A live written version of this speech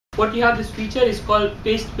what you have this feature is called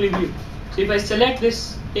paste preview. So if I select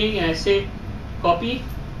this thing and I say copy,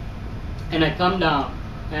 and I come down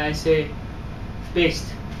and I say paste.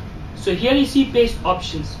 So here you see paste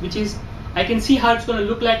options, which is I can see how it's going to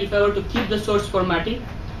look like if I were to keep the source formatting.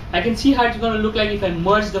 I can see how it's going to look like if I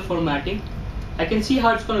merge the formatting. I can see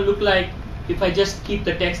how it's going to look like if I just keep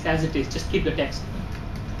the text as it is, just keep the text.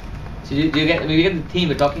 So we get the theme.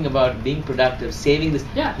 We're talking about being productive, saving this.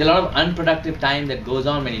 Yeah. There's a lot of unproductive time that goes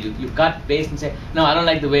on when you cut, paste, and say, no, I don't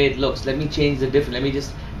like the way it looks. Let me change the different. Let me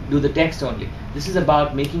just do the text only. This is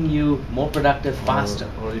about making you more productive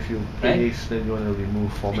faster. Or if you paste, then you want to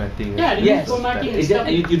remove formatting. Yeah, remove formatting and stuff.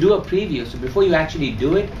 You do a preview. So before you actually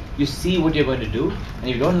do it, you see what you're going to do. And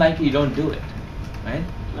if you don't like it, you don't do it. Right?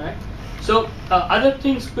 Alright. So other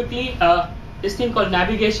things quickly, this thing called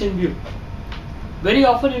navigation view. Very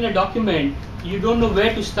often in a document, you don't know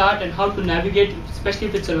where to start and how to navigate, especially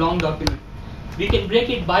if it's a long document. We can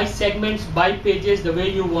break it by segments, by pages, the way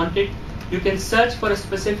you want it. You can search for a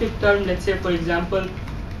specific term, let's say for example,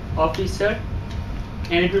 officer,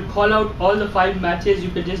 and it will call out all the 5 matches.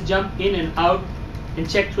 You can just jump in and out and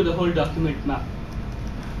check through the whole document map.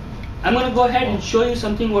 I'm going to go ahead and show you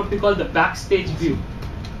something what we call the backstage view.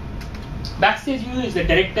 Backstage view is the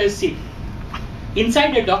director's seat.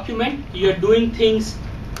 Inside the document, you're doing things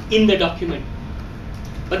in the document.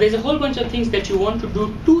 But there's a whole bunch of things that you want to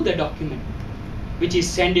do to the document, which is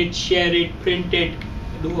send it, share it, print it,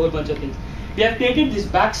 do a whole bunch of things. We have created this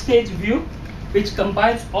backstage view, which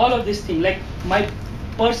combines all of this thing. Like my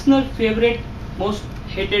personal favorite, most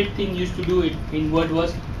hated thing used to do it in Word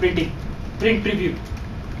was printing, print preview.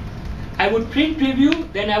 I would print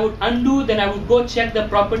preview, then I would undo, then I would go check the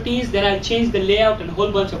properties, then I'll change the layout and a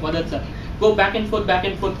whole bunch of other stuff. Go back and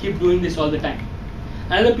forth, keep doing this all the time.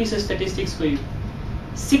 Another piece of statistics for you.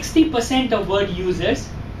 60% of Word users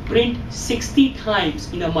print 60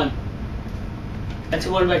 times in a month. That's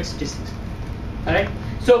a worldwide statistics. Alright?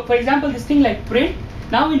 So for example, this thing like print,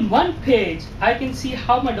 now in one page, I can see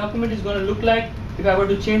how my document is going to look like if I were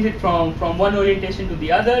to change it from one orientation to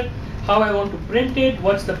the other, how I want to print it,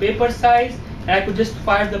 what's the paper size, and I could just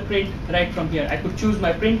fire the print right from here. I could choose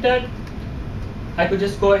my printer. I could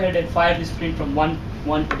just go ahead and fire this print from one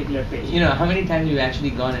particular page. You know, how many times you've actually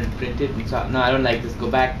gone and printed and thought, no, I don't like this,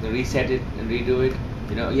 go back, reset it and redo it.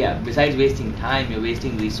 You know, yeah, besides wasting time, you're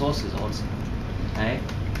wasting resources also. Right?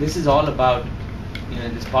 This is all about, you know,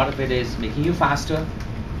 this part of it is making you faster,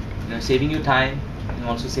 you know, saving you time, and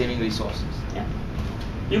also saving resources. Yeah.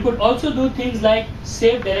 You could also do things like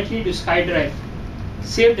save directly to SkyDrive,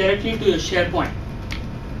 save directly to your SharePoint.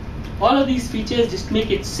 All of these features just make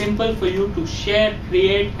it simple for you to share,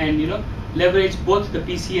 create, and leverage both the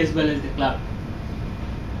PC as well as the cloud.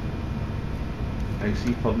 I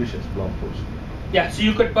see publish as blog post. Yeah, so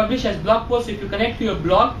you could publish as blog post. If you connect to your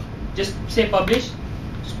blog, just say publish,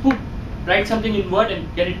 spoop, write something in Word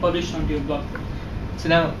and get it published onto your blog. So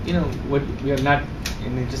now, you know, what we are not,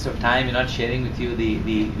 in the interest of time, we're not sharing with you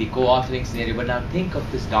the co-authoring scenario, but now think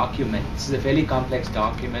of this document. This is a fairly complex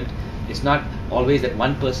document. It's not always that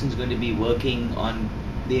one person is going to be working on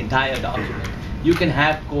the entire document. You can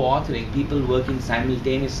have co-authoring, people working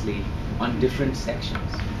simultaneously on different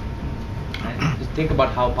sections. Right? Just think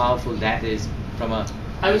about how powerful that is from a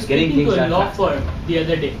I was getting speaking things to a done law faster. firm the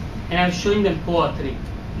other day, and I was showing them co-authoring.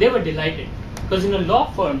 They were delighted because in a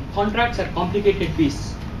law firm, contracts are complicated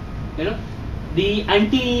beasts. You know, the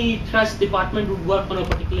antitrust department would work on a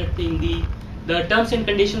particular thing. The terms and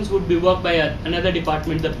conditions would be worked by another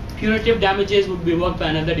department. The punitive damages would be worked by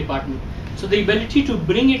another department. So the ability to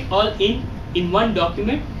bring it all in one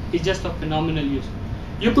document is just of phenomenal use.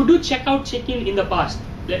 You could do checkout, check-in in the past.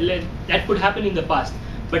 That could happen in the past.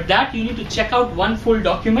 But that you need to check out one full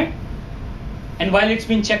document, and while it's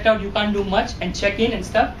being checked out, you can't do much and check in and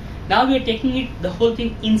stuff. Now we are taking it, the whole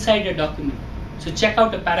thing inside a document. So check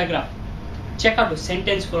out a paragraph, check out a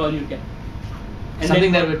sentence for all you can. And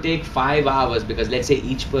something that would take 5 hours, because let's say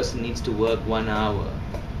each person needs to work 1 hour.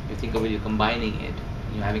 You think of it, you're combining it,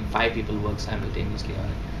 you're having 5 people work simultaneously on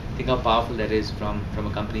it. Think how powerful that is from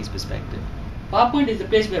a company's perspective. PowerPoint is the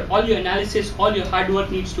place where all your analysis, all your hard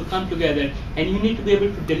work needs to come together, and you need to be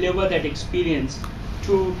able to deliver that experience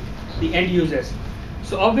to the end users.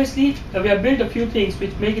 So obviously, we have built a few things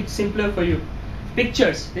which make it simpler for you.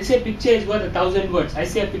 Pictures. They say picture is worth 1,000 words. I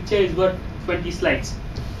say a picture is worth 20 slides.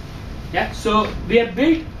 Yeah. So we have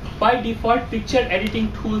built by default picture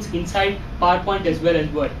editing tools inside PowerPoint as well as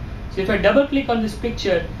Word. So if I double click on this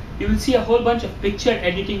picture, you will see a whole bunch of picture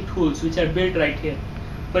editing tools which are built right here.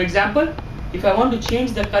 For example, if I want to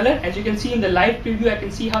change the color, as you can see in the live preview, I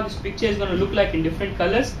can see how this picture is going to look like in different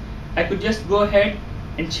colors. I could just go ahead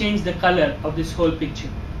and change the color of this whole picture.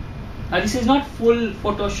 This is not full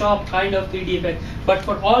Photoshop kind of 3D effect, but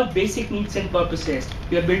for all basic needs and purposes,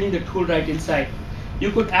 you are building the tool right inside.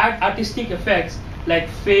 You could add artistic effects like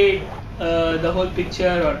fade the whole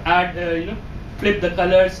picture, or add, flip the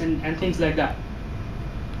colors and things like that.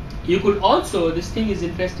 You could also, this thing is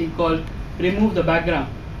interesting, called remove the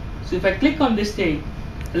background. So if I click on this thing,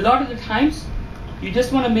 a lot of the times you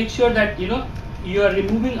just want to make sure that you are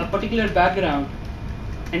removing a particular background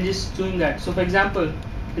and just doing that. So for example,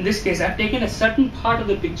 in this case, I've taken a certain part of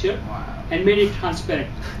the picture and made it transparent.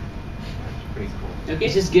 Pretty cool. Okay,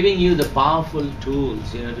 It's just giving you the powerful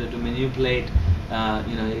tools, to manipulate.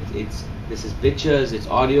 This is pictures, it's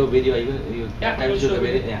audio, video. I will show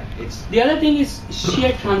you. Yeah, it's The other thing is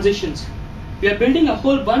sheer transitions. We are building a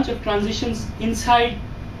whole bunch of transitions inside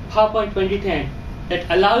PowerPoint 2010 that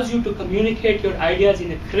allows you to communicate your ideas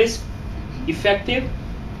in a crisp, effective,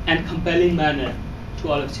 and compelling manner to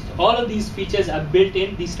all of you. All of these features are built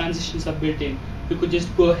in, these transitions are built in. You could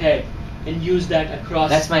just go ahead and use that across.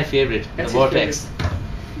 That's my favorite, That's the his vortex.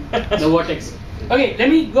 The vortex. Okay, let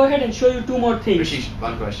me go ahead and show you two more things. Rashish,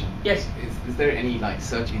 one question. Yes. Is there any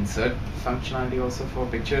search insert functionality also for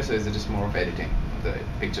pictures, or is it just more of editing the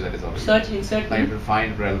picture that is already? Search insert. Like to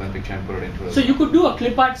find relevant picture and put it into a. So you could do a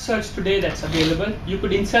clip art search today that's available. You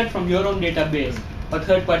could insert from your own database or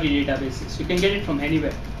third-party databases. You can get it from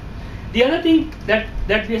anywhere. The other thing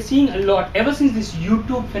that we are seeing a lot ever since this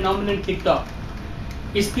YouTube phenomenon kicked off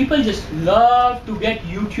is people just love to get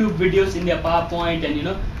YouTube videos in their PowerPoint,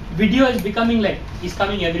 and video is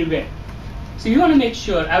coming everywhere. So you want to make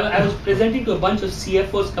sure. I was presenting to a bunch of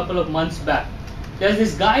CFOs a couple of months back. There's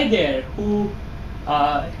this guy there who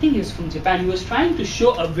I think he was from Japan. He was trying to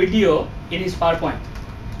show a video in his PowerPoint,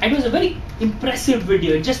 and it was a very impressive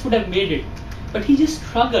video. It just would have made it, but he just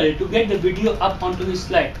struggled to get the video up onto his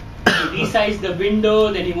slide. He resized the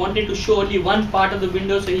window, then he wanted to show only one part of the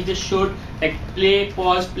window, so he just showed like play,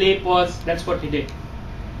 pause, that's what he did.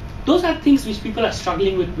 Those are things which people are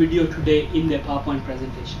struggling with video today in their PowerPoint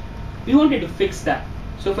presentation. We wanted to fix that.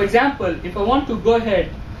 So for example, if I want to go ahead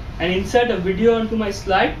and insert a video onto my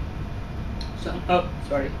slide, I'm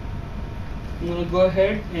going to go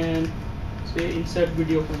ahead and say insert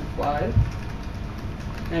video from file,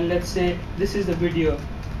 and let's say this is the video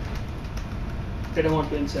that I want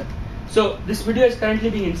to insert. So this video is currently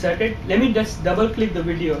being inserted. Let me just double click the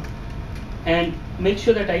video and make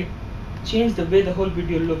sure that I change the way the whole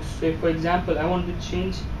video looks. So if, for example, I want to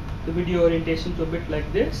change the video orientation to a bit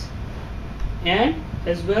like this, and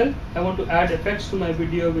as well I want to add effects to my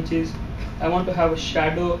video, which is I want to have a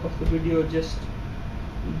shadow of the video just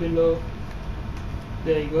below.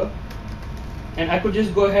 There you go. And I could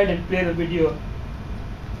just go ahead and play the video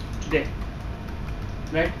today.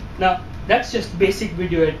 Right now, that's just basic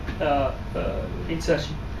video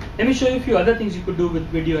insertion. Let me show you a few other things you could do with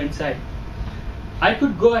video inside. I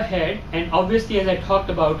could go ahead and obviously, as I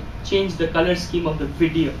talked about, change the color scheme of the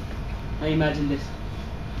video. Now imagine this.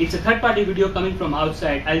 It's a third-party video coming from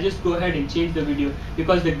outside. I'll just go ahead and change the video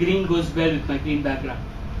because the green goes well with my green background.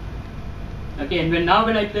 Okay, and when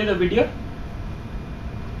I play the video,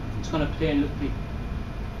 it's going to play and look green.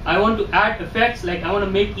 I want to add effects, like I want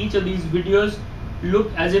to make each of these videos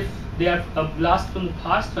look as if they are a blast from the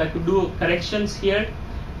past. So I could do corrections here.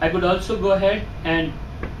 I could also go ahead and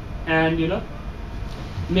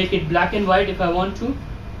make it black and white if I want to.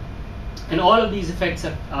 And all of these effects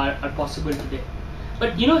are possible today.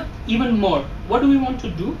 But even more, what do we want to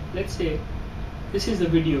do? Let's say this is the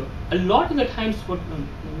video. A lot of the times, let me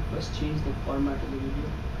first change the format of the video.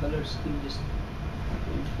 Color scheme just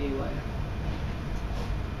went haywire.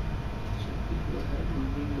 So we go ahead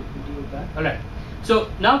and bring the video back. Alright. So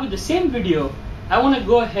now with the same video, I want to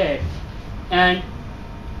go ahead and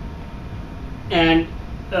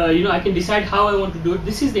I can decide how I want to do it.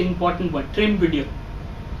 This is the important one, trim video.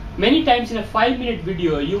 Many times in a 5-minute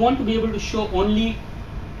video, you want to be able to show only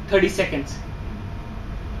 30 seconds.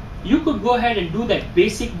 You could go ahead and do that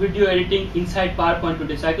basic video editing inside PowerPoint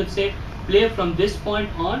today. So I could say play from this point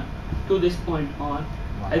on to this point on.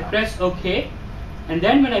 Wow. I'll press OK, and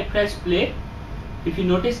then when I press play, if you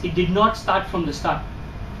notice, it did not start from the start.